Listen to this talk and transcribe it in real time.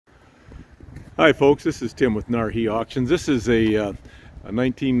Hi folks, this is Tim with Narhi Auctions. This is a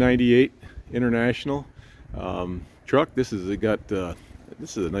 1998 International truck. This is a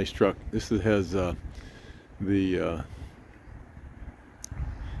nice truck. This has the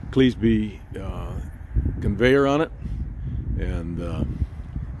Cleesby conveyor on it, and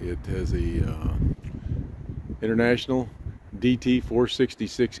it has a International DT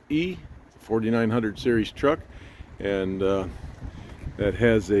 466E 4900 series truck, and that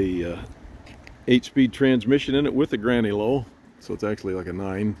has a 8-speed transmission in it with a granny low, so it's actually like a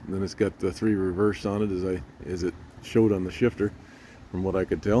 9. And then it's got the 3 reverse on it, as it showed on the shifter, from what I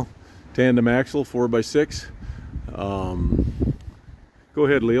could tell. Tandem axle, 4x6. Go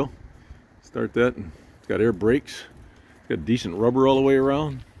ahead, Leo. Start that. And it's got air brakes. It's got decent rubber all the way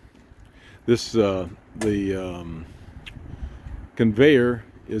around. This the conveyor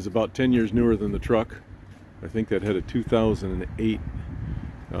is about 10 years newer than the truck. I think that had a 2008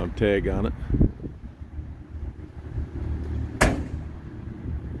 tag on it.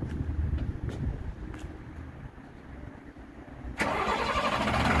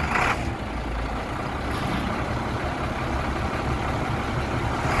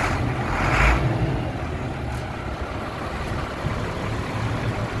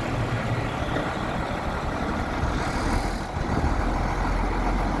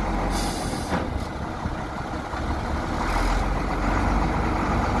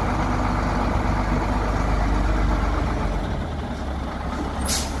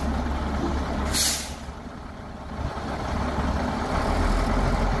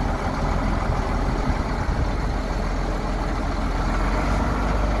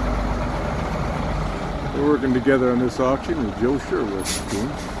 We're working together on this auction with Joe Sherwood's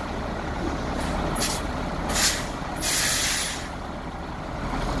team.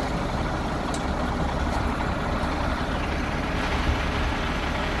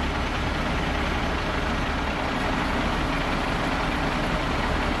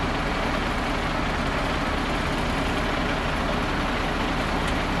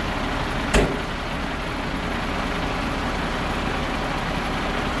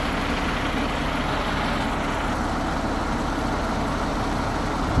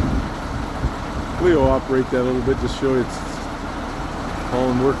 Leo operate that a little bit, just show you it's all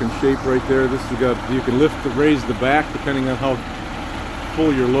in working shape right there. This has got, you can lift raise the back depending on how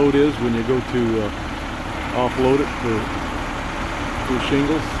full your load is when you go to offload it for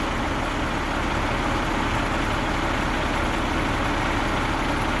shingles.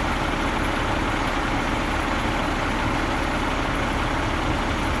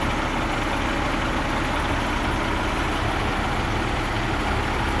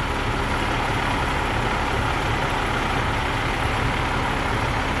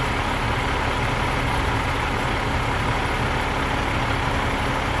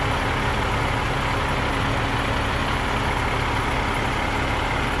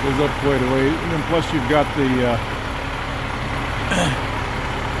 Goes up quite a way, and then plus you've got the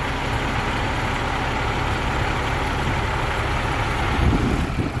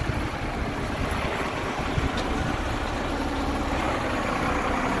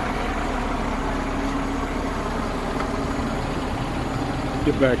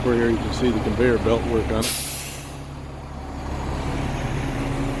get back where here you can see the conveyor belt work on it.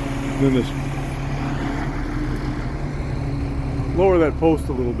 And then this, lower that post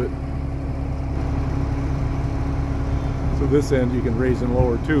a little bit. So this end you can raise and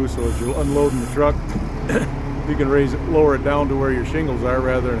lower too, so as you're unloading the truck you can lower it down to where your shingles are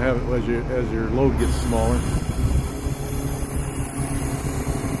rather than have it as your load gets smaller.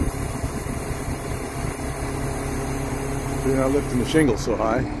 So you're not lifting the shingles so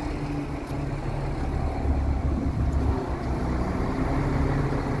high.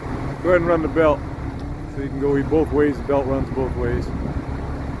 Go ahead and run the belt. So you can go both ways, the belt runs both ways.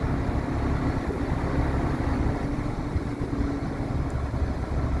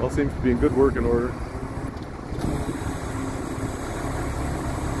 All seems to be in good working order.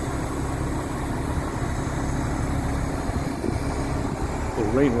 A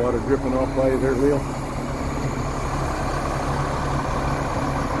little rainwater dripping off by you there, Leo.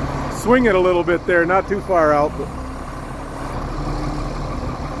 Swing it a little bit there, not too far out, but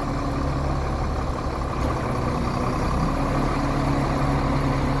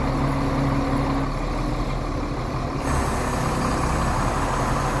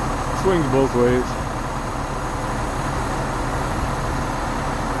swings both ways.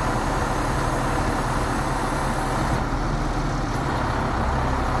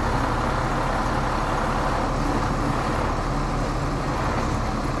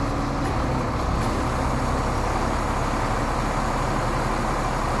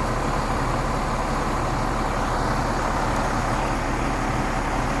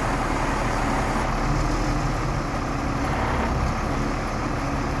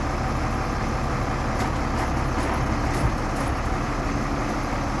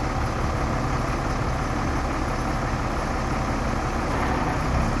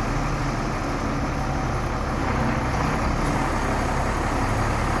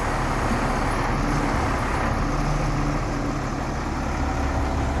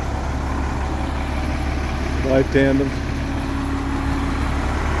 5 tandems.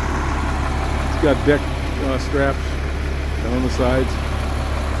 It's got deck straps down the sides.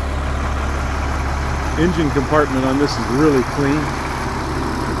 Engine compartment on this is really clean.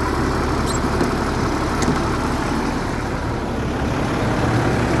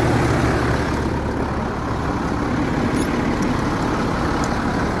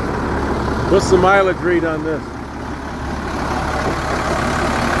 What's the mileage rate on this?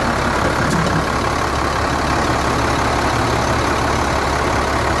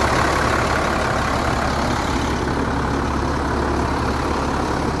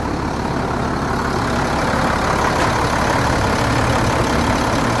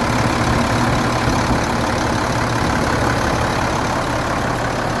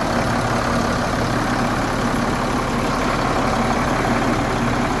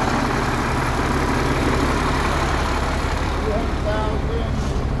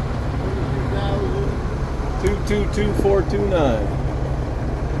 $222,429.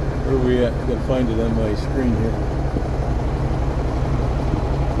 Where are we at? I gotta find it on my screen here.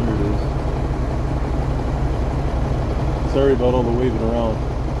 Here it is. Sorry about all the waving around.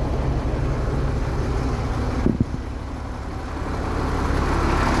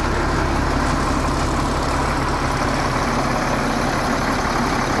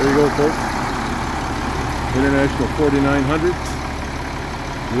 There you go, folks. International 4900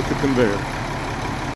 with the conveyor.